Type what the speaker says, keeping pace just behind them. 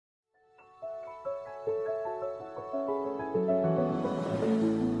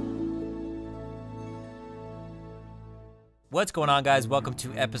What's going on, guys? Welcome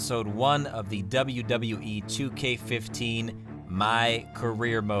to episode 1 of the WWE 2K15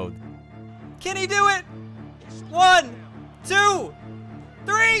 MyCareer Mode. Can he do it? 1, 2,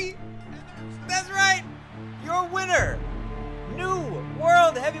 3! That's right! Your winner! New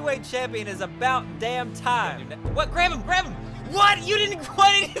World Heavyweight Champion is about damn time. What? Grab him! Grab him! What? Why didn't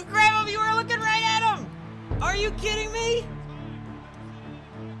you grab him? You were looking right at him! Are you kidding me?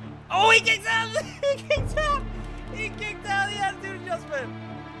 Oh, he kicks out! He kicks out! He kicked out the attitude adjustment.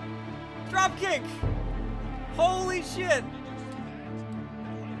 Drop kick. Holy shit.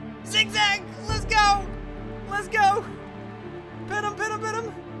 Zigzag. Let's go. Let's go. Pin him, pin him, pin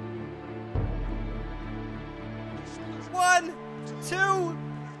him. 1, 2,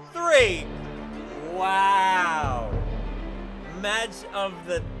 3. Wow. Match of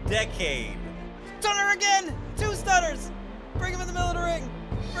the decade. Stunner again. 2 stunners. Bring him in the middle of the ring.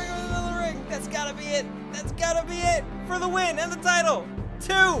 Bring him in the middle of the ring. That's gotta be it. That's gotta be it for the win and the title.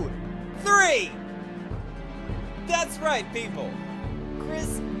 2, 3. That's right, people.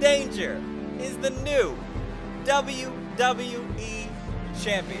 Chris Danger is the new WWE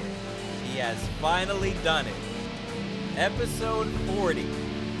Champion. He has finally done it. Episode 40.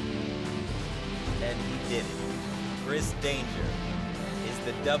 And he did it. Chris Danger is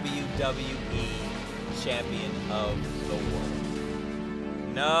the WWE Champion of the world.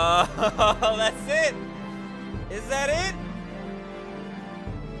 No, that's it. Is that it?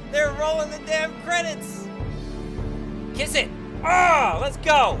 They're rolling the damn credits. Kiss it. Oh, let's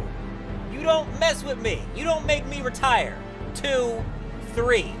go. You don't mess with me. You don't make me retire. 2,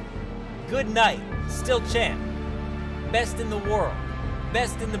 3. Good night. Still champ. Best in the world.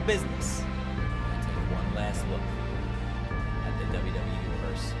 Best in the business. I'll take one last look at the WWE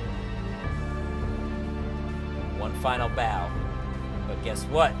Universe. One final bow. But guess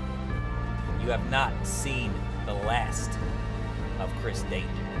what? You have not seen the last of Chris Danger.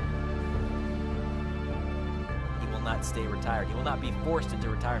 He will not stay retired. He will not be forced into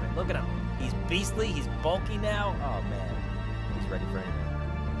retirement. Look at him. He's beastly. He's bulky now. Oh, man. He's ready for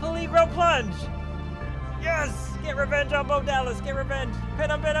anything. Peligro plunge. Yes. Get revenge on Bo Dallas. Get revenge. Pin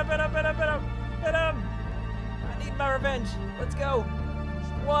him, pin him, pin him, pin him, pin him. Pin him. I need my revenge. Let's go.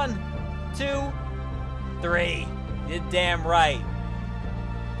 1, 2, 3. You're damn right.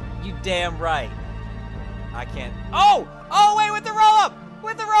 You damn right. I can't. Oh! Oh, wait, with the roll up!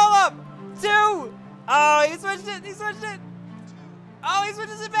 With the roll up! 2! Oh, he switched it! He switched it! Oh, he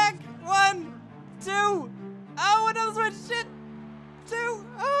switches it back! 1, 2! Oh, another switch! Shit! 2!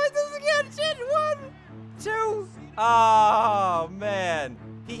 Oh, it does again! Shit! 1, 2! Oh, man.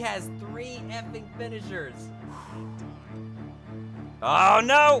 He has 3 effing finishers. Oh,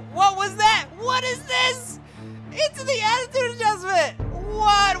 no! What was that? What is this? Into the attitude adjustment!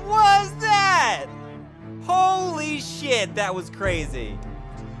 What was that? Holy shit, that was crazy.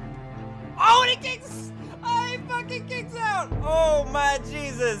 Oh, and he kicks! Oh, he fucking kicks out! Oh my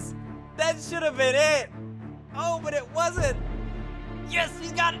Jesus. That should have been it. Oh, but it wasn't. Yes,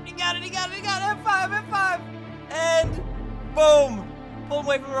 he got it, he got it, he got it, he got it. F5, F5. And boom. Pull him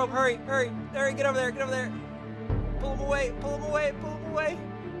away from the rope. Hurry, hurry. Hurry, get over there, get over there. Pull him away, pull him away, pull him away.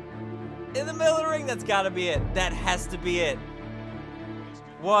 In the middle of the ring, that's gotta be it. That has to be it.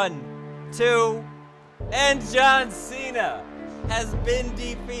 1, 2, and John Cena has been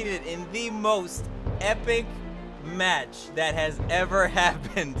defeated in the most epic match that has ever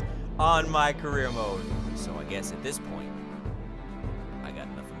happened on MyCareer Mode. So I guess at this point, I got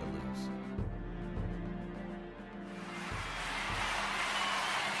nothing to lose.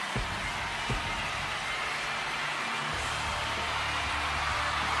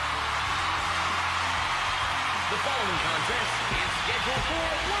 The following contest is scheduled for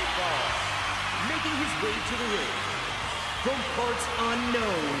one fall. Making his way to the ring, from parts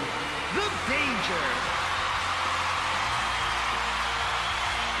unknown, the Danger.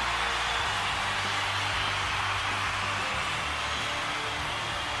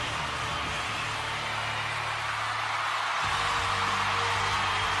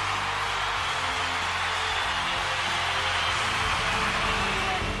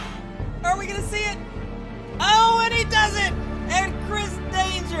 Are we gonna see it? Oh, and he does it! And Chris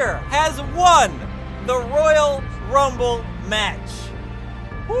Danger has won the Royal Rumble match.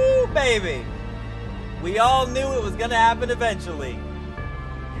 Woo, baby. We all knew it was gonna happen eventually.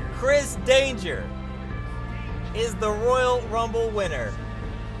 Chris Danger is the Royal Rumble winner.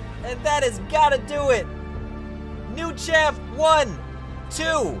 And that has gotta do it. New champ 1,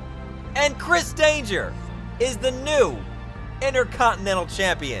 2, and Chris Danger is the new Intercontinental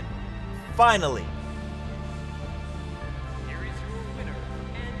Champion. Finally. Here is your winner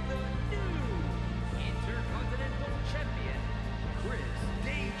and the new Intercontinental Champion,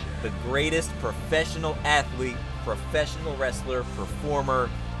 the greatest professional athlete, professional wrestler, performer,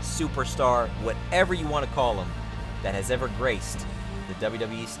 superstar, whatever you want to call him, that has ever graced the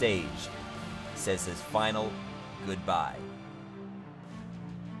WWE stage, says his final goodbye.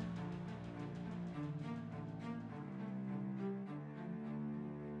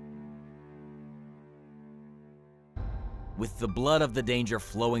 With the blood of the Danger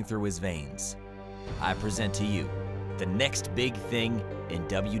flowing through his veins, I present to you the next big thing in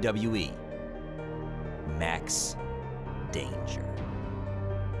WWE, Max Danger.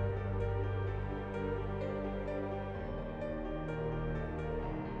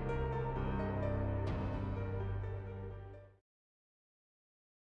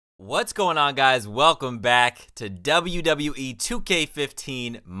 What's going on, guys? Welcome back to WWE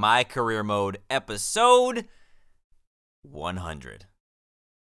 2K15 MyCareer Mode episode 100.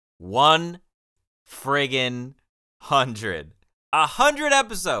 100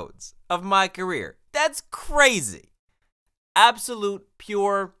 episodes of my career. That's crazy. Absolute,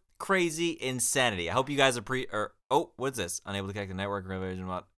 pure, crazy insanity. I hope you guys are oh, what's this? Unable to connect the network.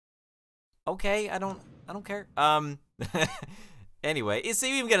 Okay, I don't care. Anyway, so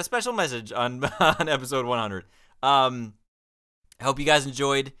you even get a special message on episode 100. I hope you guys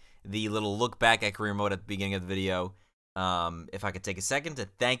enjoyed the little look back at career mode at the beginning of the video. If I could take a second to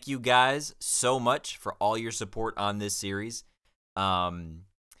thank you guys so much for all your support on this series.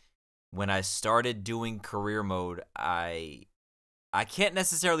 When I started doing career mode, I can't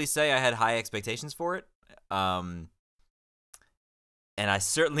necessarily say I had high expectations for it. And I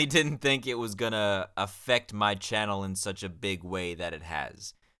certainly didn't think it was gonna affect my channel in such a big way that it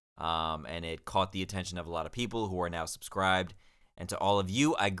has. And it caught the attention of a lot of people who are now subscribed. And to all of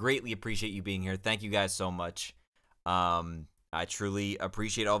you, I greatly appreciate you being here. Thank you guys so much. I truly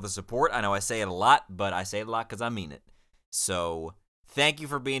appreciate all the support. I know I say it a lot, but I say it a lot because I mean it. So thank you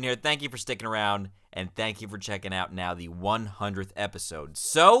for being here. Thank you for sticking around. And thank you for checking out now the 100th episode.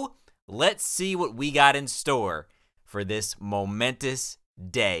 So let's see what we got in store for this momentous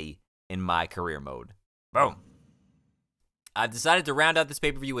day in my career mode. Boom. I've decided to round out this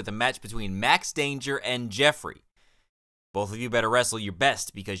pay-per-view with a match between Max Danger and Jeffrey. Both of you better wrestle your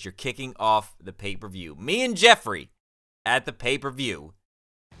best because you're kicking off the pay-per-view. Me and Jeffrey at the pay-per-view.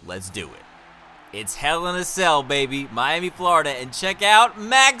 Let's do it. It's Hell in a Cell, baby. Miami, Florida. And check out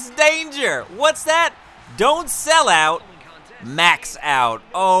Max Danger. What's that? Don't sell out. Max out.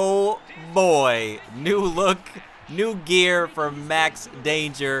 Oh, boy. New look. New gear for Max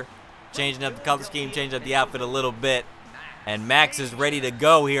Danger. Changing up the color scheme, changing up the outfit a little bit. And Max is ready to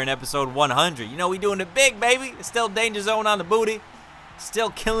go here in episode 100. You know, we doing it big, baby. It's still Danger Zone on the booty.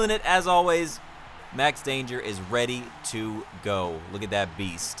 Still killing it as always. Max Danger is ready to go. Look at that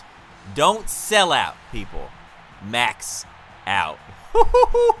beast. Don't sell out, people. Max out.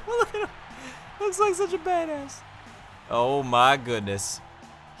 Look at him. Looks like such a badass. Oh, my goodness.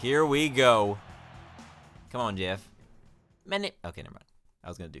 Here we go. Come on, Jeff. Okay, never mind. I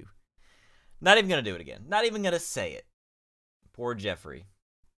was going to do. Not even going to do it again. Not even going to say it. Poor Jeffrey.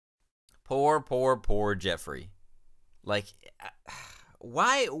 Poor Jeffrey. Like,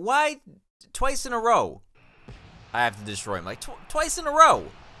 why twice in a row I have to destroy him? Like, twice in a row.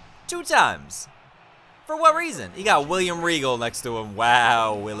 2 times. For what reason? He got William Regal next to him.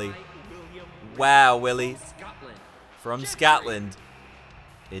 Wow, Willie. Wow, Willie. From Scotland.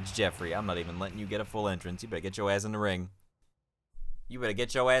 It's Jeffrey. I'm not even letting you get a full entrance. You better get your ass in the ring. You better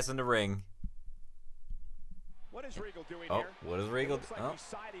get your ass in the ring. What is Regal doing here? Oh, what is Regal doing? Like he's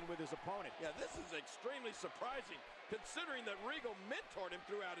siding with his opponent. Yeah, this is extremely surprising, considering that Regal mentored him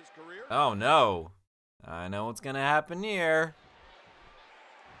throughout his career. Oh, no. I know what's going to happen here.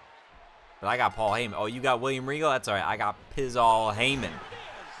 But I got Paul Heyman. Oh, you got William Regal? That's all right. I got Pizzall Heyman.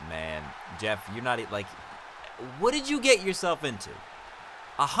 Man, Jeff, you're not like, what did you get yourself into?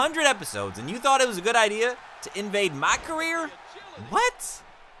 100 episodes, and you thought it was a good idea to invade my career? What?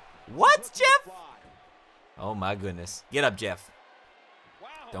 What, Jeff? Oh, my goodness. Get up, Jeff.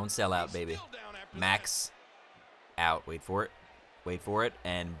 Don't sell out, baby. Max out. Wait for it. Wait for it.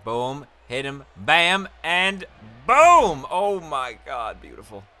 And boom. Hit him. Bam. And boom. Oh, my God.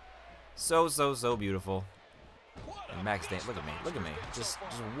 Beautiful. So beautiful. And Max, look at me. Look at me. Just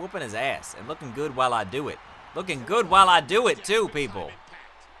whooping his ass. And looking good while I do it. Looking good while I do it, too, people.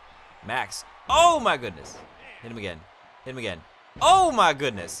 Max. Oh, my goodness. Hit him again. Hit him again. Oh, my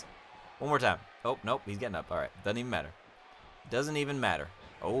goodness. One more time. Oh, nope. He's getting up. All right. Doesn't even matter. Doesn't even matter.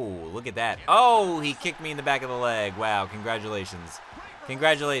 Oh, look at that. Oh, he kicked me in the back of the leg. Wow. Congratulations.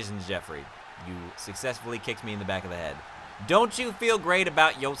 Congratulations, Jeffrey. You successfully kicked me in the back of the head. Don't you feel great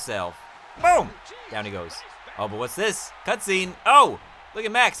about yourself? Boom. Down he goes. Oh, but what's this? Cutscene. Oh, Look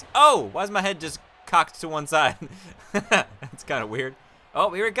at Max. Oh, why is my head just cocked to one side? That's kind of weird.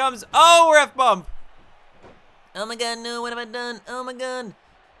 Oh, here it comes. Oh, ref bump. Oh my God, no, what have I done? Oh my God.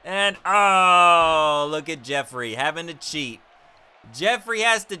 And, oh, look at Jeffrey having to cheat. Jeffrey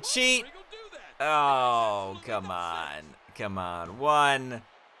has to cheat. Oh, come on. Come on. 1,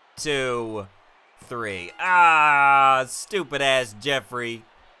 2, 3. Ah, stupid ass Jeffrey.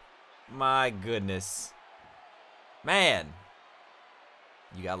 My goodness. Man.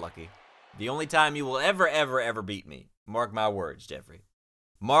 You got lucky. The only time you will ever beat me. Mark my words, Jeffrey.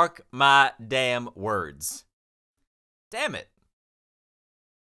 Mark my damn words. Damn it.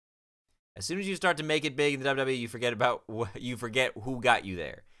 As soon as you start to make it big in the WWE, you forget who got you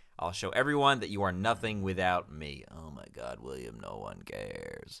there. I'll show everyone that you are nothing without me. Oh my God, William, no one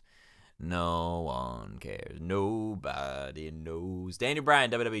cares. No one cares. Nobody knows. Daniel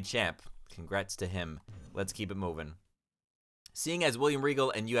Bryan, WWE champ. Congrats to him. Let's keep it moving. Seeing as William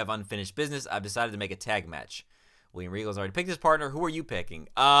Regal and you have unfinished business, I've decided to make a tag match. William Regal's already picked his partner. Who are you picking?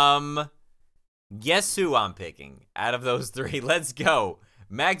 Guess who I'm picking out of those three? Let's go.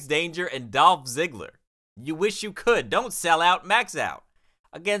 Max Danger and Dolph Ziggler. You wish you could. Don't sell out, max out.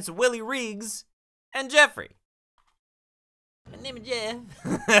 Against Willie Riggs and Jeffrey. My name is Jeff.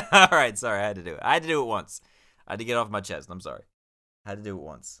 All right, sorry, I had to do it. I had to do it once. I had to get it off my chest. I'm sorry. I had to do it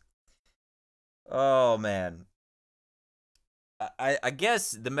once. Oh, man. I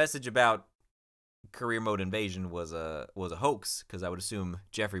guess the message about career mode invasion was a hoax, because I would assume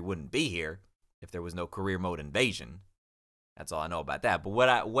Jeffrey wouldn't be here if there was no career mode invasion. That's all I know about that. But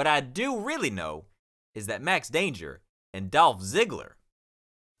what I do really know is that Max Danger and Dolph Ziggler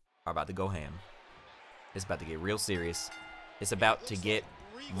are about to go ham. It's about to get real serious. It's about to get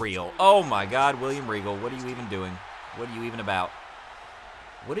real. Oh my God, William Regal, what are you even doing? What are you even about?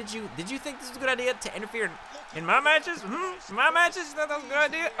 What did you think this was a good idea to interfere in my matches? My matches? You thought that was a good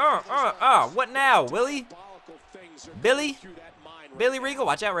idea? What now, Willie? Billy Regal,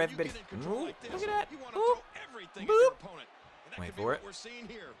 watch out, ref. Ooh, look at that. Ooh, boop. Wait for it.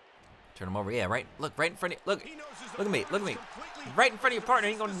 Turn him over. Yeah, right. Look, right in front of you. Look at me. Look at me. Right in front of your partner.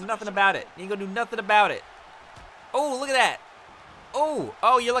 He ain't gonna do nothing about it. He ain't gonna do nothing about it. Oh, look at that.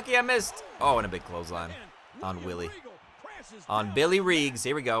 Oh, you're lucky I missed. Oh, and a big clothesline on Willie. On Billy Riggs.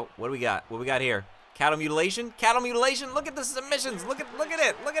 Here we go. What do we got? What we got here? Cattle mutilation? Cattle mutilation? Look at the submissions. Look at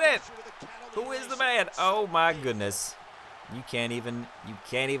it. Look at it. Who is the man? Oh my goodness. You can't even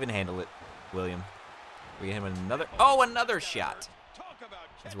handle it, William. We get him another. Oh, another shot.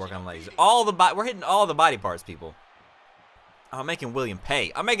 Let's work on legs. We're hitting all the body parts, people. I'm making William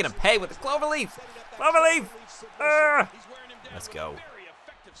pay. I'm making him pay with the cloverleaf. Cloverleaf. Let's go.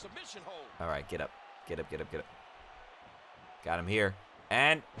 All right, get up. Get up. Got him here.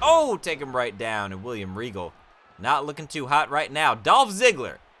 And, oh, take him right down. And William Regal, not looking too hot right now. Dolph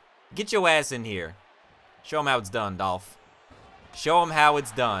Ziggler, get your ass in here. Show him how it's done, Dolph. Show him how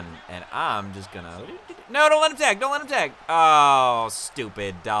it's done. And I'm just gonna... No, don't let him tag. Don't let him tag. Oh,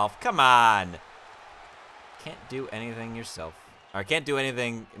 stupid Dolph. Come on. Can't do anything yourself. Or can't do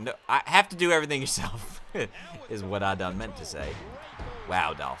anything... No, I have to do everything yourself. Is what I done meant to say.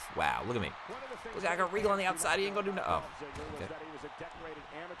 Wow, Dolph. Wow, look at me. Look, I got Regal on the outside. He ain't gonna do no... Oh, okay.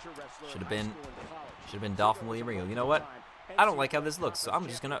 Should have been Dolph and William Regal. You know what? I don't like how this looks, so I'm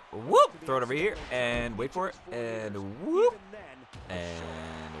just gonna whoop, throw it over here, and wait for it, and whoop,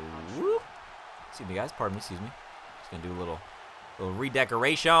 and whoop. Excuse me, guys. Pardon me. Excuse me. Just gonna do a little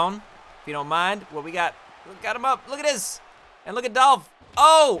redecoration, if you don't mind. What we got? Got him up. Look at this, and look at Dolph.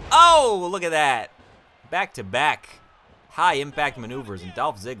 Oh, look at that. Back to back, high impact maneuvers, and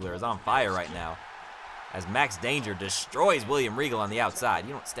Dolph Ziggler is on fire right now. As Max Danger destroys William Regal on the outside.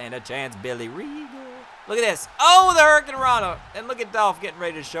 You don't stand a chance, Billy Regal. Look at this. Oh, the Hurricane Rana. And look at Dolph getting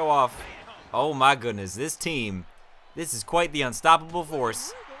ready to show off. Oh, my goodness. This team, this is quite the unstoppable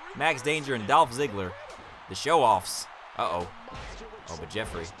force. Max Danger and Dolph Ziggler, the show-offs. Uh-oh. Oh, but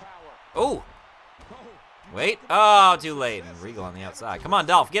Jeffrey. Oh. Wait. Oh, too late. And Regal on the outside. Come on,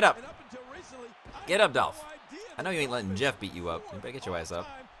 Dolph. Get up. Get up, Dolph. I know you ain't letting Jeff beat you up. You better get your ass up.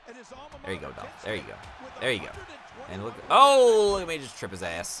 There you go, Dolph. There you go. There you go. And look. Oh, look at me just trip his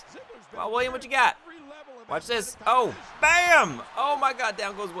ass. Well, William, what you got? Watch this. Oh, bam! Oh, my God.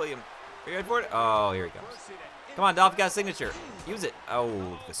 Down goes William. Are you ready for it? Oh, here he comes. Come on, Dolph. Got a signature. Use it.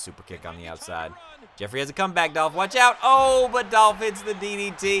 Oh, the super kick on the outside. Jeffrey has a comeback, Dolph. Watch out. Oh, but Dolph hits the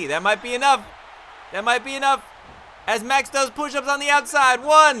DDT. That might be enough. That might be enough. As Max does push-ups on the outside.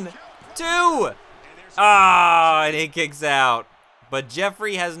 1, 2. Ah, and he kicks out. But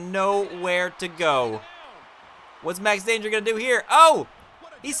Jeffrey has nowhere to go. What's Max Danger going to do here? Oh,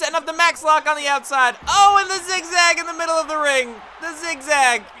 He's setting up the max lock on the outside. Oh, and the zigzag in the middle of the ring. The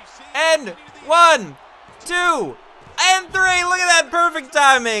zigzag. And 1, 2, and 3. Look at that perfect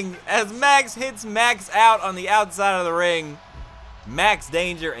timing as Max hits Max out on the outside of the ring. Max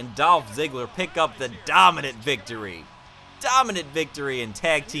Danger and Dolph Ziggler pick up the dominant victory. Dominant victory in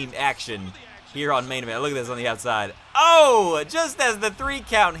tag team action here on Main Event. Look at this on the outside. Oh, just as the 3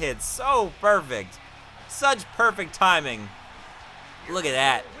 count hits. So perfect. Such perfect timing. Look at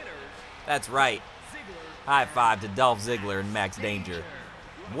that. That's right. High five to Dolph Ziggler and Max Danger.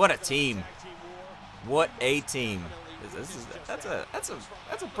 What a team. What a team. That's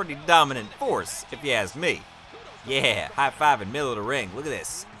a pretty dominant force, if you ask me. Yeah, high five in the middle of the ring. Look at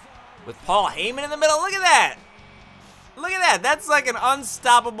this. With Paul Heyman in the middle. Look at that. Look at that. That's like an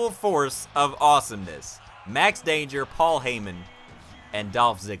unstoppable force of awesomeness. Max Danger, Paul Heyman, and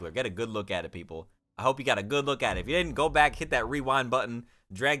Dolph Ziggler. Get a good look at it, people. I hope you got a good look at it. If you didn't, go back, hit that rewind button,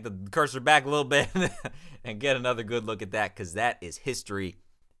 drag the cursor back a little bit, and get another good look at that, because that is history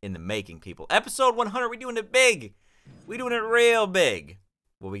in the making, people. Episode 100, we're doing it big. We're doing it real big.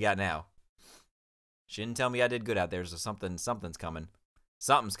 What we got now? She didn't tell me I did good out there, so something's coming.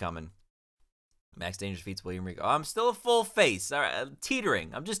 Something's coming. Max Danger defeats William Regal. Oh, I'm still a full face. All right, I'm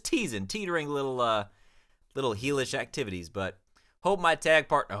teetering. I'm just teetering little heelish activities, but hope my tag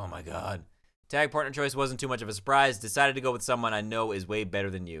partner, oh my God. Tag partner choice wasn't too much of a surprise. Decided to go with someone I know is way better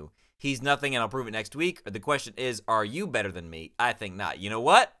than you. He's nothing and I'll prove it next week. Or the question is, are you better than me? I think not. You know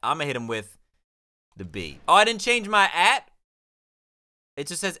what? I'm gonna hit him with the B. Oh, I didn't change my @ It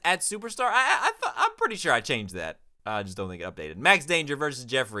just says @Superstar. I'm pretty sure I changed that. I just don't think it updated. Max Danger versus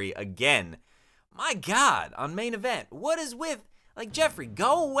Jeffrey again. My God, on Main Event. What is with, like, Jeffrey,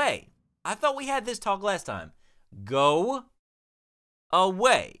 go away. I thought we had this talk last time. Go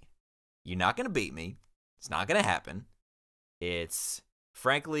away. You're not going to beat me. It's not going to happen. It's,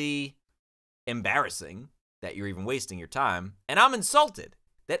 frankly, embarrassing that you're even wasting your time. And I'm insulted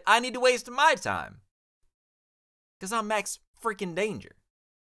that I need to waste my time. Because I'm Max freaking Danger.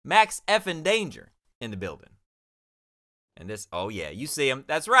 Max effing Danger in the building. And this, oh yeah, you see him.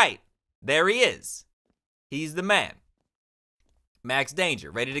 That's right. There he is. He's the man. Max Danger,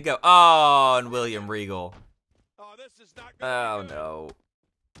 ready to go. Oh, and William Regal. Oh, this is not gonna oh no.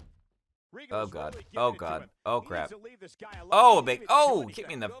 Regal's Oh God. really Oh giving it to God. him. Oh He crap. needs to leave this guy alone. Oh, a Leave big, it oh, to kick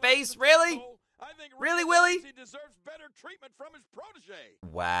me him. in the Well, face. that's Really? goal. I think Really, Regal Willie? believes He deserves better treatment from his protege.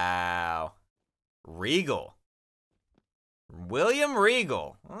 Wow. Regal. William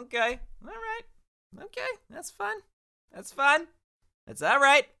Regal. Okay. All right. Okay. That's fine. That's fine. That's all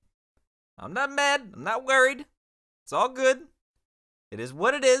right. I'm not mad. I'm not worried. It's all good. It is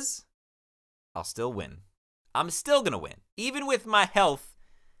what it is. I'll still win. I'm still going to win. Even with my health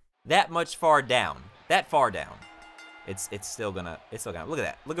that much far down. That far down. It's still gonna, look at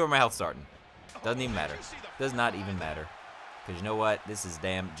that. Look at where my health's starting. Doesn't even matter. Does not even matter. Because you know what? This is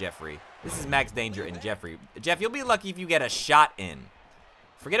damn Jeffrey. This is Max Danger and Jeffrey. Jeff, you'll be lucky if you get a shot in.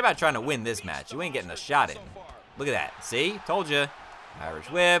 Forget about trying to win this match. You ain't getting a shot in. Look at that. See? Told you. Irish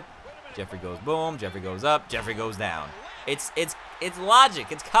whip. Jeffrey goes boom. Jeffrey goes up. Jeffrey goes down. It's logic.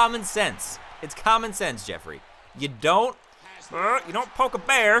 It's common sense. It's common sense, Jeffrey. You don't poke a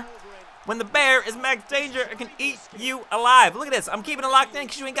bear when the bear is Max Danger and can eat you alive. Look at this. I'm keeping it locked in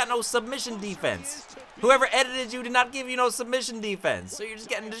because you ain't got no submission defense. Whoever edited you did not give you no submission defense. So you're just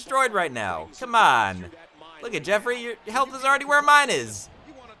getting destroyed right now. Come on. Look at Jeffrey. Your health is already where mine is.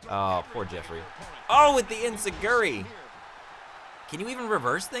 Oh, poor Jeffrey. Oh, with the Inseguri. Can you even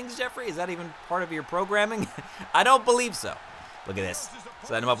reverse things, Jeffrey? Is that even part of your programming? I don't believe so. Look at this.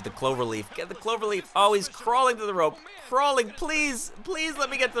 Set him up with the cloverleaf. Get the cloverleaf. Oh, he's crawling to the rope. Crawling. Please. Please let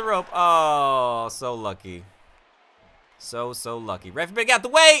me get to the rope. Oh, so lucky. So lucky. Ref, better get out the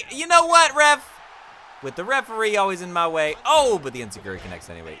way. You know what, ref? With the referee always in my way. Oh, but the Inseguri connects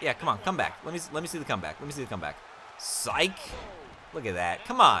anyway. Yeah, come on. Come back. Let me see the comeback. Let me see the comeback. Psych. Look at that.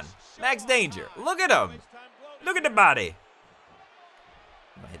 Come on. Max Danger. Look at him. Look at the body.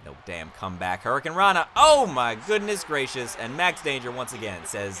 I hit no damn comeback. Hurricane Rana. Oh my goodness gracious. And Max Danger once again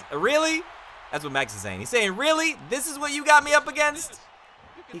says, really? That's what Max is saying. He's saying, really? This is what you got me up against?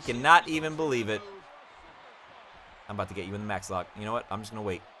 He cannot even believe it. I'm about to get you in the max lock. You know what? I'm just going to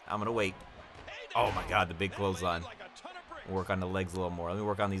wait. I'm going to wait. Oh my God, the big clothesline. We'll work on the legs a little more. Let me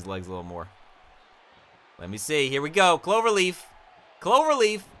work on these legs a little more. Let me see. Here we go. Cloverleaf.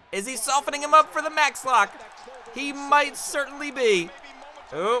 Cloverleaf. Is he softening him up for the max lock? He might certainly be.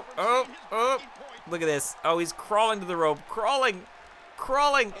 Oh, oh, oh. Look at this. Oh, he's crawling to the rope. Crawling.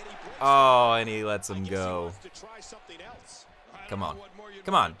 Crawling. Oh, and he lets him go. Come on.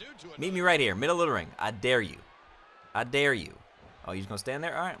 Come on. Meet me right here, middle of the ring. I dare you. I dare you. Oh, you just gonna stand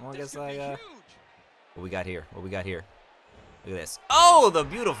there? All right. Well, I guess I. What we got here? What we got here? Look at this. Oh, the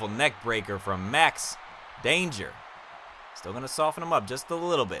beautiful neck breaker from Max Danger. Still gonna soften him up just a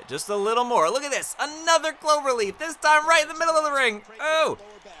little bit, just a little more. Look at this, another cloverleaf. This time right in the middle of the ring. Oh,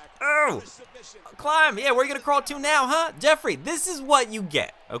 oh, climb. Yeah, where are you gonna crawl to now, huh, Jeffrey? This is what you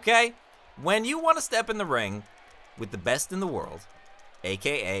get, okay? When you want to step in the ring with the best in the world,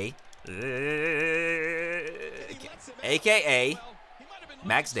 AKA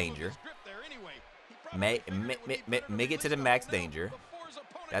Max Danger. Make it to the Max Danger.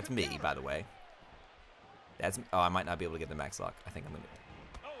 That's me, by the way. Oh, I might not be able to get the max lock. I think I'm gonna.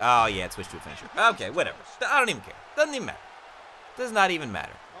 Oh yeah, it switched to a finisher. Okay, whatever. I don't even care. Doesn't even matter. Does not even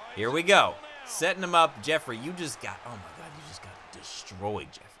matter. Here we go. Setting him up, Jeffrey. You just got. Oh my God, you just got destroyed,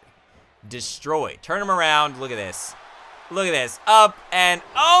 Jeffrey. Destroyed. Turn him around. Look at this. Look at this. Up and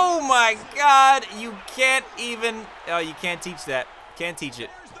oh my God, you can't even. Oh, you can't teach that. Can't teach it.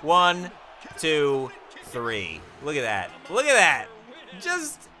 1, 2, 3. Look at that. Look at that.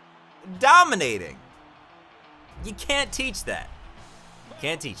 Just dominating. You can't teach that. You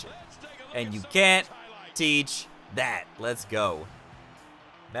can't teach it. And you can't teach that. Let's go.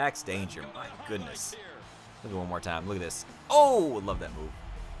 Max Danger, my goodness. Look at it one more time. Look at this. Oh, love that move.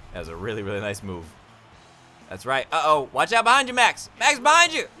 That was a really, really nice move. That's right. Uh-oh. Watch out behind you, Max. Max,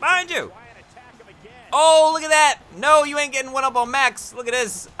 behind you. Behind you. Oh, look at that. No, you ain't getting one up on Max. Look at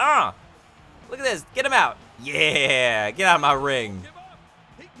this. Look at this. Get him out. Yeah. Get out of my ring.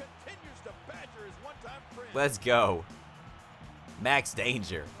 Let's go. Max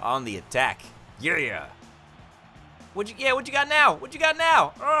Danger on the attack. Yeah. What you got now? What you got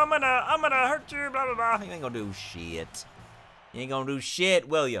now? Oh, I'm gonna hurt you, blah blah blah. You ain't gonna do shit. You ain't gonna do shit,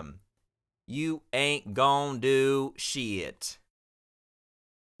 William. You ain't gonna do shit.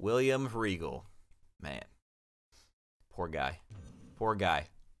 William Regal. Man. Poor guy. Poor guy.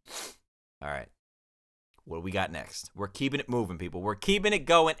 All right. What do we got next? We're keeping it moving, people. We're keeping it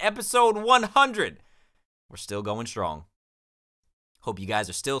going. Episode 100. We're still going strong. Hope you guys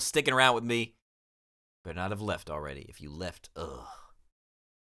are still sticking around with me. Better not have left already. If you left, ugh,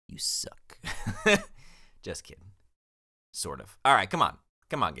 you suck. Just kidding. Sort of. All right, come on.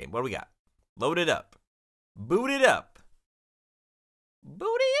 Come on, game. What do we got? Load it up. Boot it up.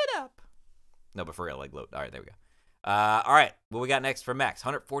 Booty it up. No, but for real, like load. All right, there we go. All right, what we got next for Max?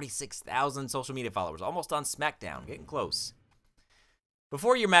 146,000 social media followers. Almost on SmackDown. Getting close.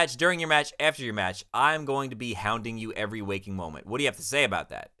 Before your match, during your match, after your match, I'm going to be hounding you every waking moment. What do you have to say about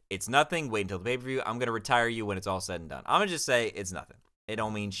that? It's nothing. Wait until the pay-per-view. I'm going to retire you when it's all said and done. I'm going to just say it's nothing. It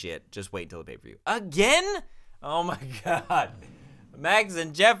don't mean shit. Just wait until the pay-per-view. Again? Oh, my God. Max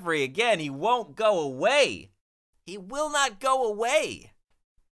and Jeffrey, again, he won't go away. He will not go away.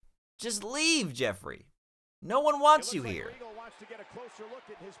 Just leave, Jeffrey. No one wants you here.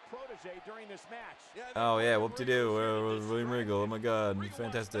 Oh, yeah, whoop-de-doo. William Regal, oh my God,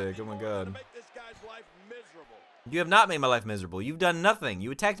 fantastic, oh my God. You have not made my life miserable. You've done nothing. You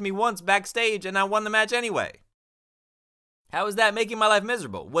attacked me once backstage and I won the match anyway. How is that making my life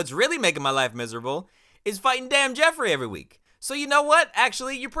miserable? What's really making my life miserable is fighting damn Jeffrey every week. So you know what?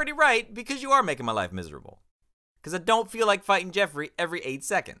 Actually, you're pretty right because you are making my life miserable. Because I don't feel like fighting Jeffrey every 8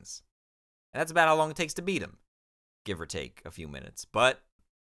 seconds. And that's about how long it takes to beat him. Give or take a few minutes, but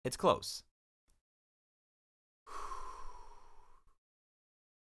it's close.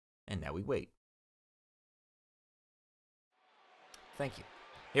 And now we wait. Thank you.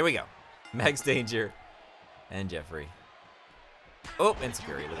 Here we go. Max Danger and Jeffrey. Oh,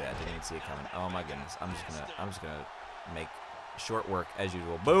 insecurity. Look at that. Didn't even see it coming. Oh my goodness. I'm just gonna make short work as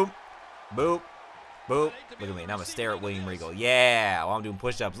usual. Boop. Boop. Boop. Look at me. Now I'm gonna stare at William Regal. Yeah. While I'm doing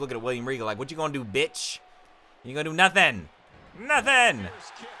push-ups. Looking at William Regal like, what you gonna do, bitch? You gonna do nothing. Nothing.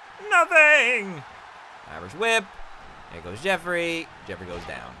 Nothing. Irish whip. There goes Jeffrey. Jeffrey goes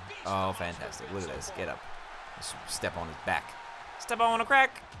down. Oh, fantastic. Look at this. Get up. Just step on his back. Step on a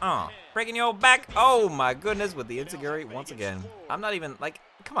crack. Breaking your back. Oh, my goodness. With the insecurity once again. I'm not even, like,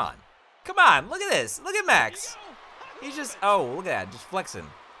 come on. Come on. Look at this. Look at Max. He's just, oh, look at that. Just flexing.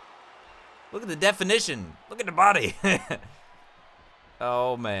 Look at the definition. Look at the body.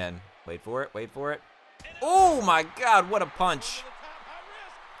 Oh, man. Wait for it. Wait for it. Oh, my God. What a punch.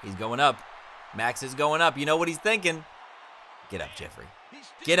 He's going up. Max is going up. You know what he's thinking. Get up, Jeffrey.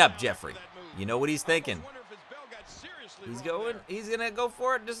 Get up, Jeffrey. You know what he's thinking. He's going. He's going to go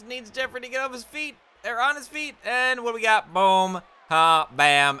for it. Just needs Jeffrey to get off his feet. They're on his feet. And what do we got? Boom. Ha.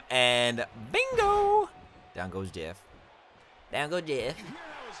 Bam. And bingo. Down goes Jeff. Down goes Jeff.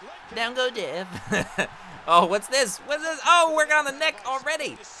 Down goes Jeff. Oh, what's this? What's this? Oh, working on the neck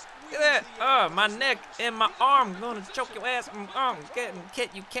already. Look at that. My neck and my arm gonna choke your ass.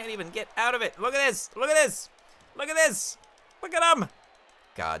 You can't even get out of it. Look at this. Look at this. Look at this. Look at him.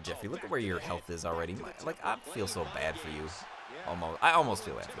 God, Jeffrey, look at where your health is already. Like, I feel so bad for you. I almost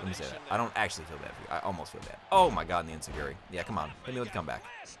feel bad for you. Let me say that. I don't actually feel bad for you. I almost feel bad. Oh, my God, the insecurity. Yeah, come on. Hit me with the comeback.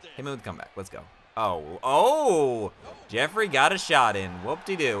 Hit me with the comeback. Let's go. Oh. Jeffrey got a shot in.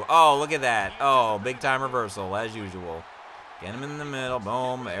 Whoop-de-doo. Oh, look at that. Oh, big-time reversal, as usual. Get him in the middle.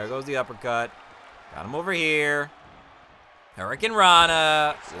 Boom. There goes the uppercut. Got him over here. Hurricane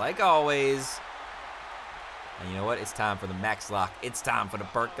Rana, like always. And you know what? It's time for the Max Lock. It's time for the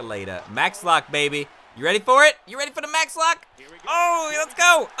percolator. Max Lock, baby. You ready for it? You ready for the Max Lock? Oh, let's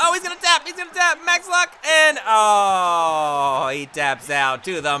go. Oh, he's going to tap. He's going to tap. Max Lock. And, oh, he taps out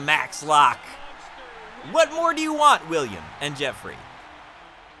to the Max Lock. What more do you want, William and Jeffrey?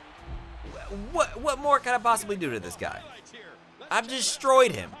 What more can I possibly do to this guy? I've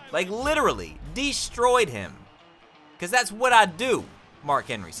destroyed him. Like, literally, destroyed him. Because that's what I do, Mark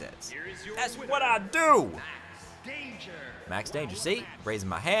Henry says. That's what I do. Max Danger. See? Raising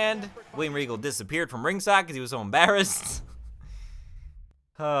my hand. William Regal disappeared from ringside because he was so embarrassed.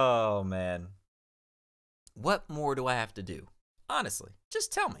 Oh, man. What more do I have to do? Honestly,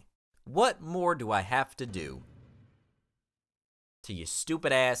 just tell me. What more do I have to do to your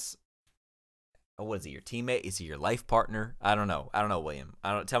stupid ass? Oh, what is he, your teammate? Is he your life partner? I don't know. I don't know, William.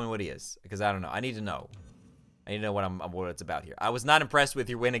 Tell me what he is, because I don't know. I need to know. I need to know what it's about here. I was not impressed with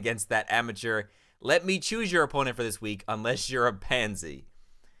your win against that amateur. Let me choose your opponent for this week, unless you're a pansy.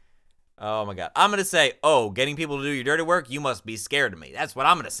 Oh, my God. I'm going to say, oh, getting people to do your dirty work? You must be scared of me. That's what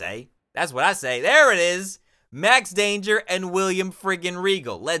I'm going to say. That's what I say. There it is. Max Danger and William friggin'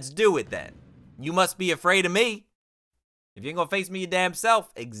 Regal. Let's do it then. You must be afraid of me. If you ain't going to face me your damn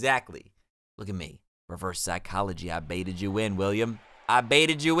self. Exactly. Look at me. Reverse psychology. I baited you in, William. I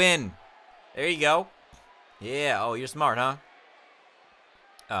baited you in. There you go. Yeah. Oh, you're smart, huh?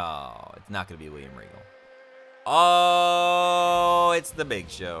 Oh, it's not going to be William Regal. Oh, it's the Big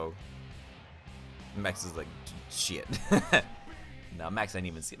Show. Max is like, shit. No, Max ain't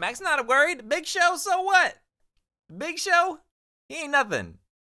even see. Max not worried. Big Show, so what? Big Show? He ain't nothing.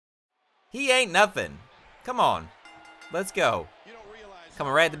 He ain't nothing. Come on. Let's go.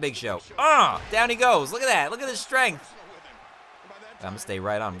 Coming right at the Big Show. Down he goes. Look at that. Look at his strength. I'm going to stay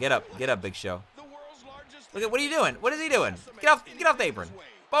right on him. Get up. Get up, Big Show. Look at, what are you doing? What is he doing? Get off the apron.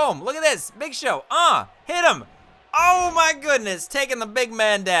 Boom. Look at this. Big Show. Hit him. Oh, my goodness. Taking the big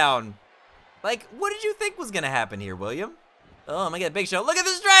man down. Like, what did you think was going to happen here, William? Oh, I'm going to get Big Show. Look at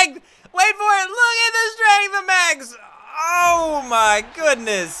the strength. Wait for it. Look at the strength of Max. Oh, my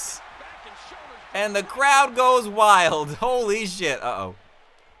goodness. And the crowd goes wild. Holy shit. Uh-oh.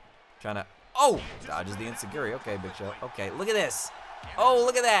 Trying to... Oh, dodges the insecurity. Okay, Big Show. Okay, look at this. Oh,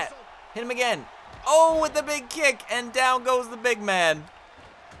 look at that. Hit him again. Oh, with the big kick. And down goes the big man.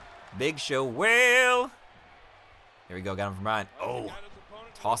 Big Show will. Here we go. Got him from behind. Oh,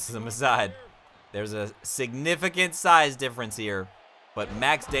 tosses him aside. There's a significant size difference here. But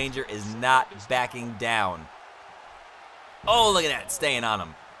Max Danger is not backing down. Oh, look at that. Staying on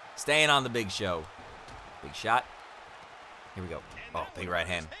him. Staying on the Big Show. Big shot. Here we go. Oh, big right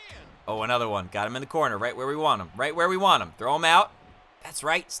hand. Oh, another one. Got him in the corner. Right where we want him. Right where we want him. Throw him out. That's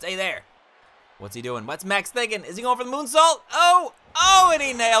right. Stay there. What's he doing? What's Max thinking? Is he going for the moonsault? Oh, and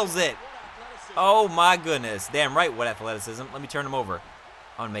he nails it. Oh, my goodness. Damn right, what athleticism. Let me turn him over.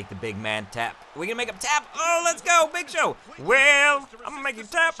 I'm going to make the big man tap. We're going to make him tap. Oh, let's go, Big Show. Well, I'm going to make you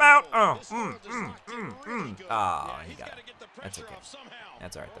tap out. Oh, he got it. That's okay.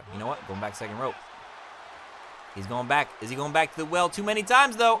 That's all right, though. You know what? Going back second rope. He's going back. Is he going back to the well too many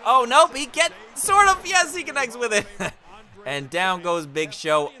times, though? Oh, nope. He gets sort of. Yes, he connects with it. And down goes Big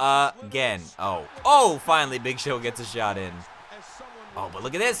Show again. Oh, finally Big Show gets a shot in. Oh, but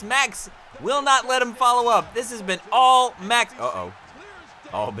look at this. Max will not let him follow up. This has been all Max. Uh-oh.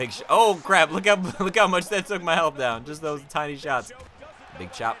 Oh, Big Show. Oh, crap. Look how much that took my health down. Just those tiny shots.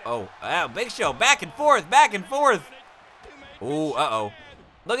 Big chop. Oh, Big Show. Back and forth. Back and forth. Ooh, uh-oh.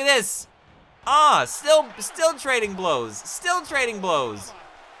 Look at this. Still trading blows. Still trading blows.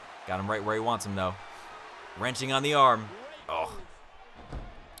 Got him right where he wants him, though. Wrenching on the arm. Oh.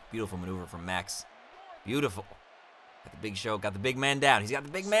 Beautiful maneuver from Max. Beautiful. Got the Big Show. Got the big man down. He's got the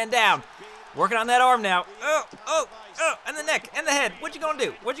big man down. Working on that arm now. Oh. And the neck. And the head. What you gonna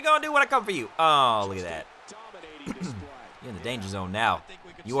do? What you gonna do when I come for you? Oh, look at that. You're in the danger zone now.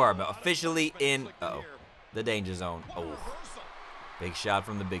 You are officially in the danger zone. Oh. Big shot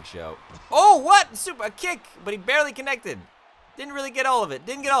from the Big Show. Oh, what? A kick, but he barely connected. Didn't really get all of it.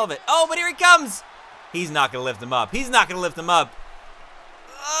 Didn't get all of it. Oh, but here he comes. He's not going to lift him up. He's not going to lift him up.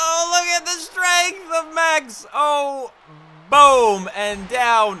 Oh, connects. Oh, boom. And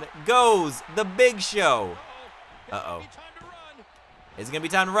down goes the Big Show. Uh-oh. Is it going to be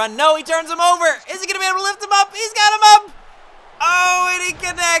time to run? No, he turns him over. Is he going to be able to lift him up? He's got him up. Oh, and he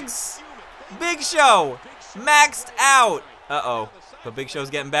connects. Big Show maxed out. Uh-oh. But Big Show's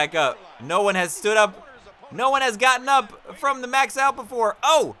getting back up. No one has stood up. No one has gotten up from the max out before.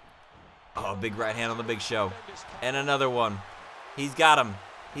 Oh. Oh, big right hand on the Big Show. And another one. He's got him.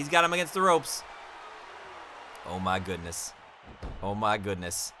 He's got him against the ropes. Oh, my goodness. Oh, my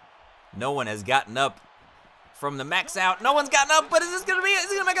goodness. No one has gotten up from the max out. No one's gotten up, but is this going to be it?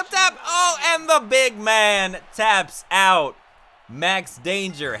 Is he going to make a tap? Oh, and the big man taps out. Max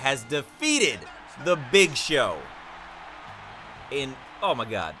Danger has defeated the Big Show in, oh my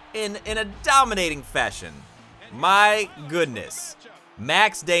God, in a dominating fashion. My goodness.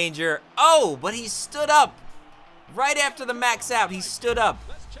 Max Danger, oh, but he stood up. Right after the max out, he stood up.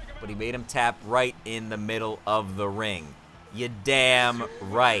 But he made him tap right in the middle of the ring. You damn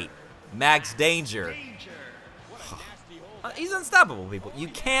right. Max Danger. He's unstoppable, people. You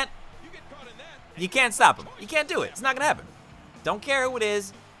can't stop him. You can't do it. It's not gonna happen. Don't care who it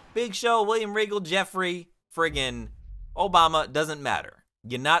is. Big Show, William Regal, Jeffrey, friggin' Obama, doesn't matter.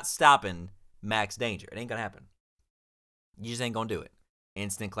 You're not stopping Max Danger. It ain't gonna happen. You just ain't gonna do it.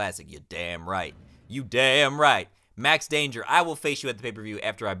 Instant classic. You're damn right. You damn right. Max Danger, I will face you at the pay-per-view.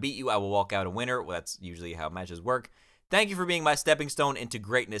 After I beat you, I will walk out a winner. Well, that's usually how matches work. Thank you for being my stepping stone into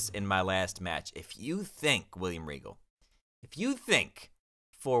greatness in my last match. If you think, William Regal, if you think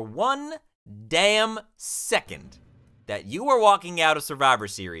for one damn second that you are walking out of Survivor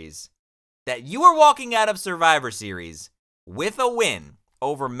Series, with a win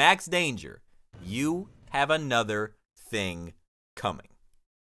over Max Danger, you have another thing coming.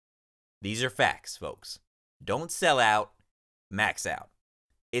 These are facts, folks. Don't sell out, max out.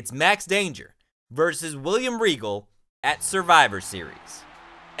 It's Max Danger versus William Regal at Survivor Series.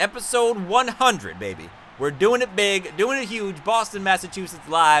 Episode 100, baby. We're doing it big, doing it huge. Boston, Massachusetts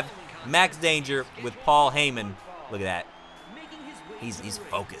live. Max Danger with Paul Heyman. Look at that. He's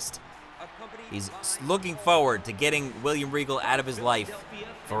focused. He's looking forward to getting William Regal out of his life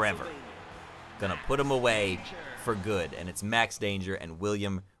forever. Gonna put him away for good. And it's Max Danger and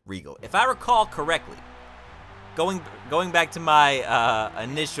William Regal. If I recall correctly, going back to my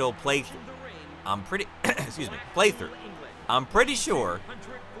initial playthrough, I'm pretty I'm pretty sure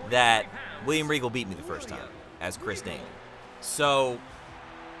that William Regal beat me the first time as Chris Danger. So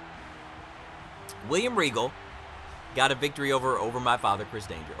William Regal got a victory over my father, Chris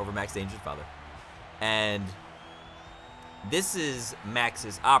Danger, over Max Danger's father. And this is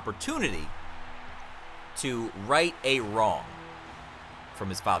Max's opportunity to right a wrong from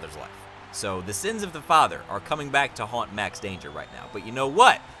his father's life. So the sins of the father are coming back to haunt Max Danger right now. But you know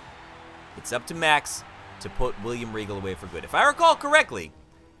what? It's up to Max to put William Regal away for good. If I recall correctly,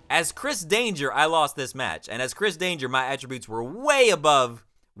 as Chris Danger, I lost this match. And as Chris Danger, my attributes were way above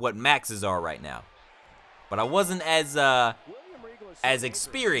what Max's are right now. But I wasn't as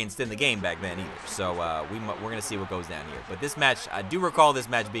experienced in the game back then either. So we're going to see what goes down here. But this match, I do recall this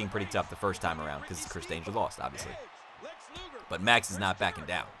match being pretty tough the first time around because Chris Danger lost, obviously. But Max is not backing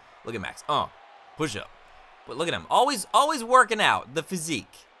down. Look at Max. Push up. But look at him. Always working out the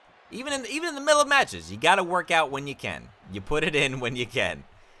physique. Even in the middle of matches, you got to work out when you can. You put it in when you can.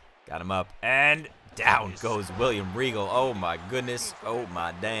 Got him up. And down goes William Regal. Oh, my goodness. Oh,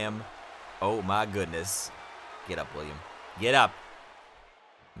 my damn. Oh, my goodness. Get up, William. Get up.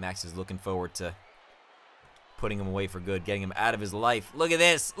 Max is looking forward to putting him away for good, getting him out of his life. Look at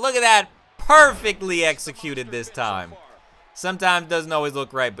this. Look at that. Perfectly executed this time. Sometimes doesn't always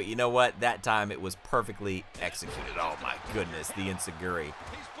look right, but you know what? That time it was perfectly executed. Oh, my goodness. The enziguri.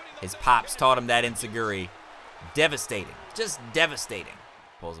 His pops taught him that enziguri. Devastating. Just devastating.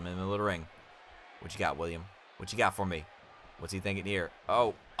 Pulls him in the middle of the ring. What you got, William? What you got for me? What's he thinking here?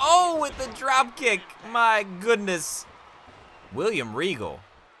 Oh. Oh, with the drop kick. My goodness. William Regal.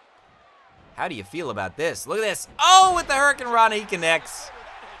 How do you feel about this? Look at this. Oh, with the Hurricane Rana, he connects.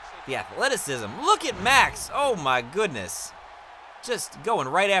 The athleticism. Look at Max. Oh, my goodness. Just going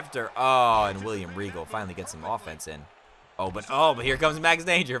right after. Oh, and William Regal finally gets some offense in. Oh, but here comes Max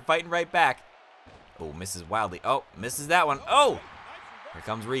Danger fighting right back. Oh, misses wildly. Oh, misses that one. Oh, here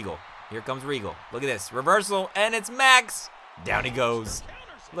comes Regal. Here comes Regal. Look at this. Reversal, and it's Max. Down he goes.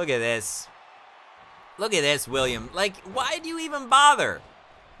 Look at this. Look at this, William. Like, why do you even bother?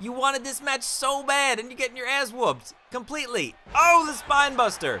 You wanted this match so bad, and you're getting your ass whooped completely. Oh, the spine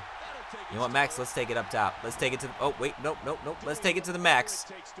buster. You know what, Max? Let's take it up top. Let's take it to the... Oh, wait. Nope, nope, nope. Let's take it to the max.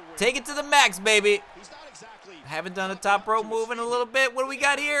 Take it to the max, baby. Haven't done a top rope move in a little bit. What do we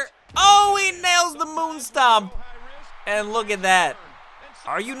got here? Oh, he nails the moon stomp. And look at that.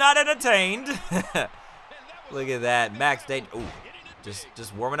 Are you not entertained? Look at that. Max Danger. Ooh,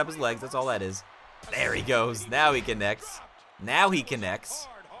 just warming up his legs. That's all that is. There he goes. Now he connects. Now he connects.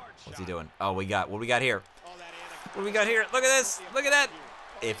 What's he doing? Oh, what do we got here? What do we got here? Look at this. Look at that.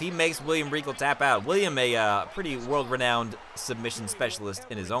 If he makes William Regal tap out, William a pretty world-renowned submission specialist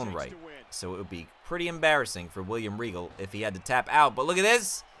in his own right. So it would be pretty embarrassing for William Regal if he had to tap out. But look at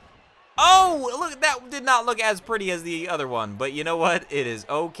this. Oh, look, that did not look as pretty as the other one. But you know what? It is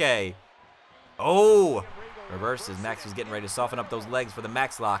okay. Oh, reverses. Max was getting ready to soften up those legs for the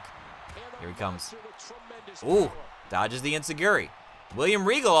Max lock. Here he comes. Ooh, dodges the enziguri. William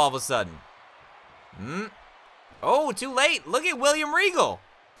Regal all of a sudden. Oh, too late. Look at William Regal.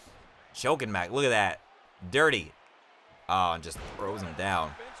 Choking Max. Look at that. Dirty. Oh, and just throws him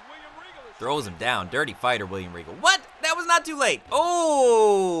down. Throws him down. Dirty fighter, William Regal. What? That was not too late.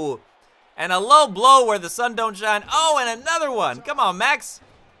 Oh, and a low blow where the sun don't shine. Oh, and another one. Come on, Max.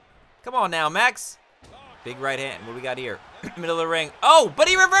 Come on now, Max. Big right hand. What do we got here? Middle of the ring. Oh, but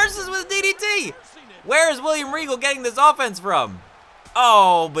he reverses with a DDT. Where is William Regal getting this offense from?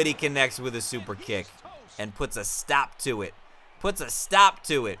 Oh, but he connects with a super kick and puts a stop to it. Puts a stop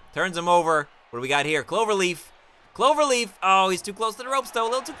to it. Turns him over. What do we got here? Cloverleaf. Cloverleaf. Oh, he's too close to the ropes, though. A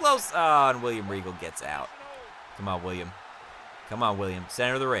little too close. Oh, and William Regal gets out. Come on, William. Come on, William.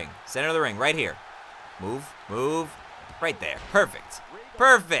 Center of the ring. Center of the ring. Right here. Move. Move. Right there. Perfect.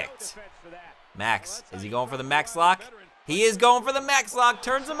 Perfect. Max. Is he going for the Max lock? He is going for the Max lock.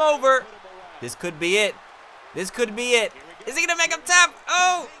 Turns him over. This could be it. This could be it. Is he going to make him tap?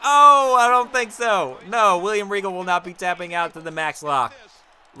 Oh, I don't think so. No, William Regal will not be tapping out to the Max lock.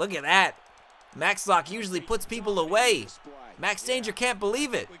 Look at that. Max lock usually puts people away. Max Danger can't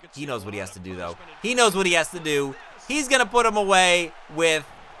believe it. He knows what he has to do, though. He knows what he has to do. He's going to put him away with,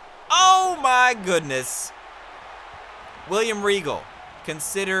 oh my goodness. William Regal,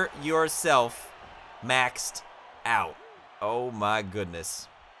 consider yourself maxed out. Oh my goodness.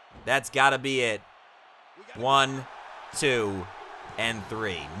 That's got to be it. 1, 2, and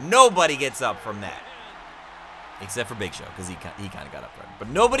 3. Nobody gets up from that. Except for Big Show, because he kind of got up from it. But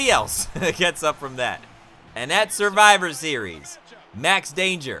nobody else gets up from that. And at Survivor Series, Max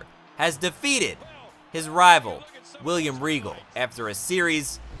Danger has defeated his rival, William Regal, after a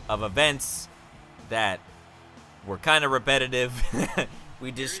series of events that were kind of repetitive.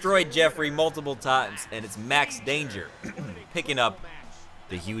 We destroyed Jeffrey multiple times, and it's Max Danger picking up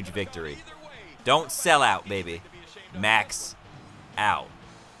the huge victory. Don't sell out, baby. Max out.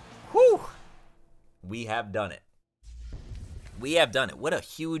 Whew. We have done it. We have done it. What a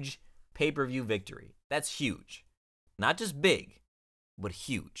huge pay-per-view victory. That's huge. Not just big, but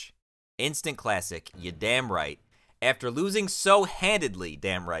huge. Instant classic, you damn right. After losing so handedly,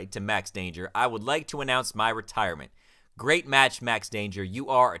 damn right, to Max Danger, I would like to announce my retirement. Great match, Max Danger. You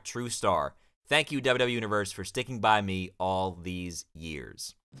are a true star. Thank you, WWE Universe, for sticking by me all these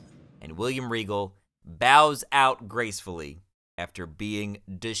years. And William Regal bows out gracefully after being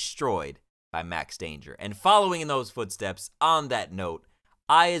destroyed by Max Danger. And following in those footsteps, on that note,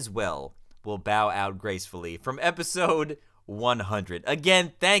 I as well will bow out gracefully from episode 100.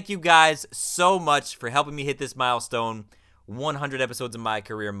 Again, thank you guys so much for helping me hit this milestone. 100 episodes of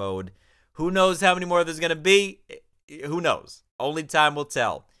MyCareer Mode. Who knows how many more there's going to be? Who knows? Only time will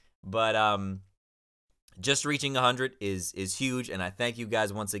tell. But just reaching 100 is huge, and I thank you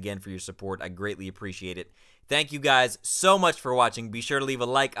guys once again for your support. I greatly appreciate it. Thank you guys so much for watching. Be sure to leave a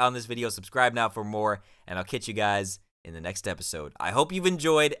like on this video. Subscribe now for more, and I'll catch you guys in the next episode. I hope you've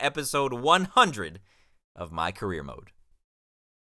enjoyed episode 100 of MyCareer Mode.